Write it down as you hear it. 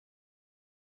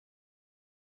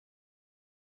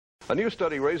A new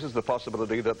study raises the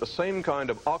possibility that the same kind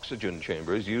of oxygen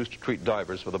chambers used to treat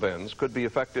divers for the bends could be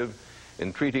effective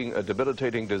in treating a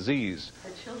debilitating disease.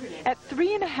 At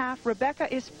 3½,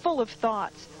 Rebecca is full of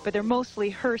thoughts, but they're mostly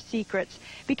her secrets,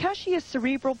 because she has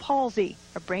cerebral palsy,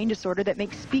 a brain disorder that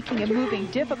makes speaking and moving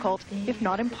difficult, if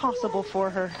not impossible for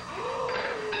her.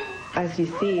 As you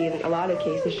see, in a lot of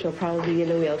cases, she'll probably be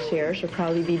in a wheelchair. She'll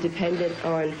probably be dependent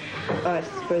on us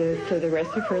for the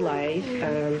rest of her life.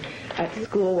 At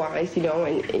school-wise, you know,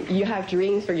 and you have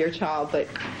dreams for your child, but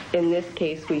in this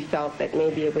case, we felt that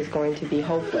maybe it was going to be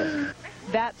hopeless.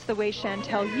 That's the way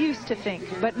Chantel used to think,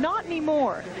 but not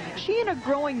anymore. She and a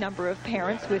growing number of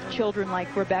parents with children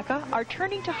like Rebecca are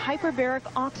turning to hyperbaric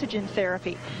oxygen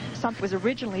therapy. Something was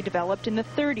originally developed in the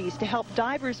 30s to help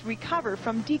divers recover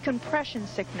from decompression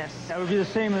sickness. That would be the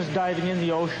same as diving in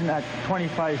the ocean at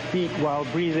 25 feet while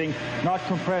breathing not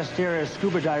compressed air as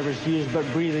scuba divers use, but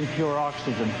breathing pure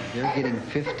oxygen. They're getting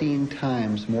 15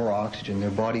 times more oxygen.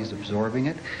 Their body's absorbing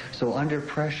it. So under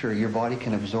pressure, your body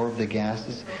can absorb the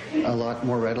gases a lot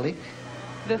more readily.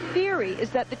 The theory is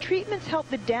that the treatments help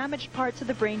the damaged parts of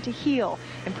the brain to heal,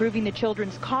 improving the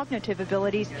children's cognitive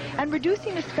abilities and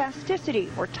reducing the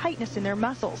spasticity or tightness in their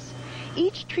muscles.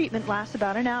 Each treatment lasts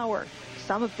about an hour.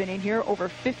 Some have been in here over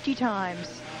 50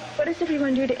 times. What does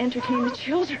everyone do to entertain the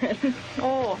children?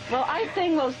 Oh, well, I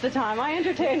sing most of the time. I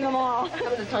entertain them all.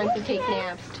 Sometimes to take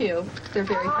naps, too. They're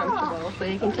very comfortable, so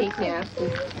you can take naps.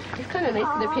 And it's kind of nice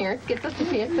for the parents. Gets us the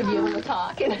chance to be able to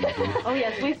talk. Oh,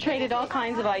 yes, we've traded all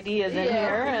kinds of ideas in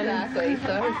here. And exactly.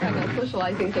 So it's kind of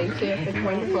socializing thing, too. It's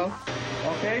wonderful.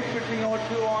 Okay, switching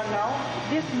O2 on now.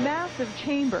 This massive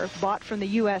chamber, bought from the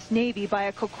U.S. Navy by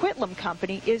a Coquitlam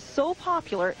company, is so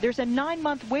popular there's a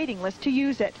 9-month waiting list to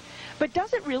use it. But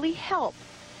does it really help?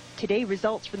 Today,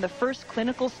 results from the first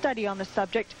clinical study on the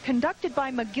subject, conducted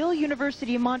by McGill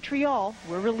University in Montreal,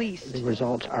 were released. The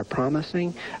results are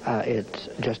promising. It's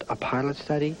just a pilot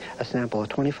study, a sample of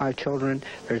 25 children.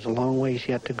 There's a long ways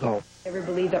yet to go. I never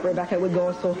believed that Rebecca would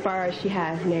go so far as she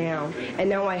has now. And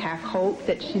now I have hope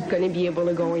that she's going to be able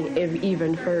to go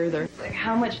even further.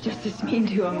 How much does this mean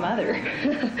to a mother?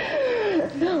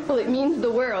 Well, it means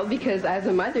the world, because as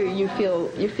a mother, you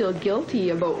feel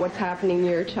guilty about what's happening to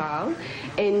your child,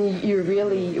 and you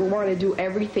really want to do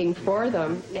everything for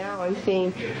them. Now I'm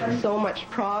seeing so much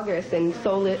progress in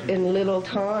in little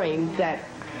time that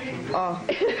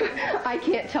I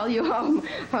can't tell you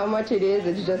how much it is.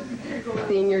 It's just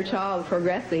seeing your child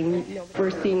progressing.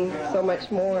 We're seeing so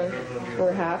much more.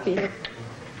 We're happy.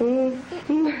 We're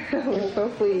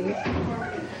so pleased.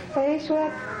 Hey,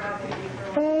 Schweck.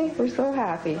 Hey, we're so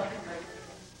happy.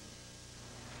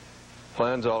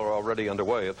 Plans are already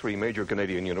underway at 3 major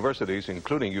Canadian universities,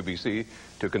 including UBC,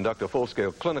 to conduct a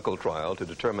full-scale clinical trial to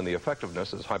determine the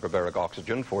effectiveness as hyperbaric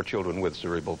oxygen for children with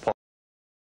cerebral palsy.